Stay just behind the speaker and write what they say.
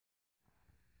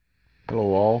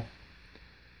Hello all.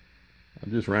 I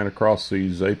just ran across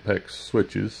these Apex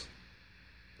switches.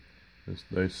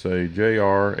 They say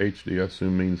JR HD, I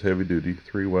assume means heavy duty,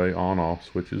 3-way on-off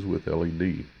switches with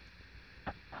LED.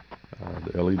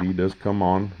 The LED does come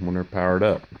on when they're powered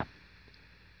up.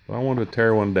 But I wanted to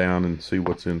tear one down and see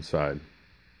what's inside.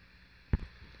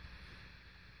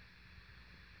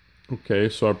 Okay,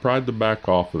 so I pried the back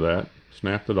off of that,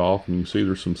 snapped it off, and you can see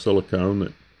there's some silicone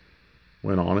that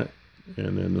went on it,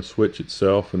 and then the switch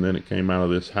itself, and then it came out of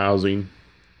this housing,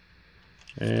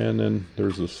 and then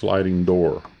there's a sliding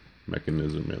door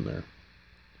mechanism in there.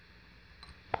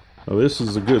 Now this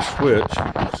is a good switch,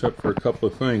 except for a couple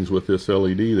of things with this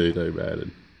LED that they've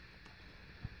added.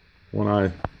 When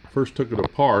I first took it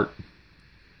apart,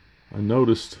 I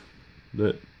noticed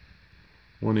that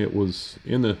when it was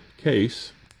in the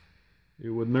case, it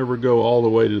would never go all the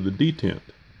way to the detent.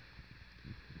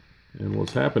 And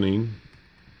what's happening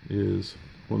is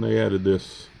when they added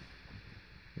this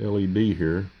LED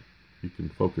here, you can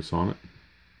focus on it,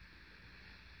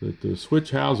 that the switch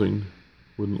housing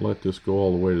wouldn't let this go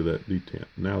all the way to that detent.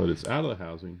 Now that it's out of the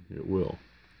housing, it will.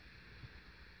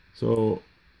 So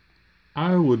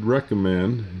I would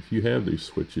recommend, if you have these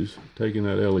switches, taking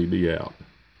that LED out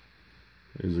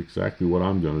is exactly what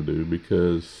I'm going to do,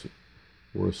 because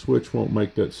where a switch won't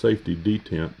make that safety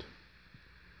detent,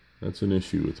 that's an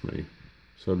issue with me.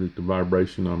 Subject to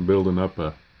vibration, I'm building up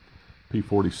a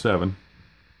P47,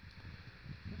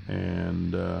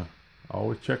 and I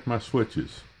always check my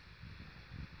switches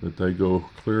that they go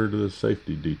clear to the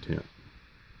safety detent.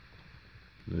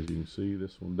 And as you can see,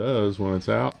 this one does when it's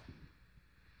out,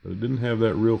 but it didn't have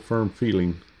that real firm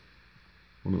feeling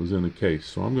when it was in the case.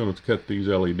 So I'm going to cut these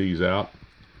LEDs out.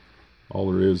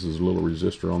 All there is a little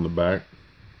resistor on the back.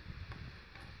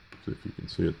 See if you can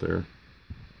see it there.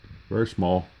 Very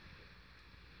small.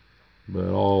 But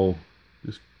I'll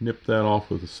just nip that off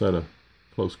with a set of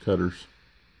close cutters.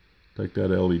 Take that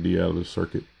LED out of the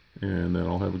circuit, and then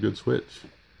I'll have a good switch.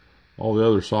 All the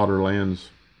other solder lands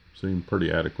seem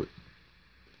pretty adequate.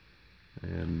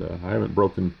 And I haven't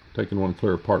taken one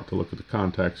clear apart to look at the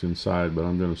contacts inside, but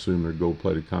I'm going to assume they're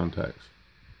gold-plated contacts.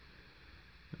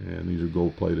 And these are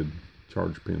gold-plated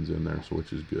charge pins in there, so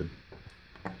which is good.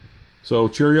 So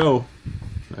cheerio,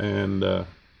 and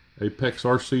Apex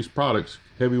RC's products,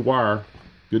 heavy wire,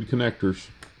 good connectors,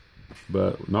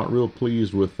 but not real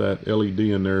pleased with that LED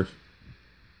in there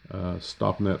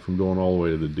stopping that from going all the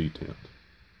way to the detent.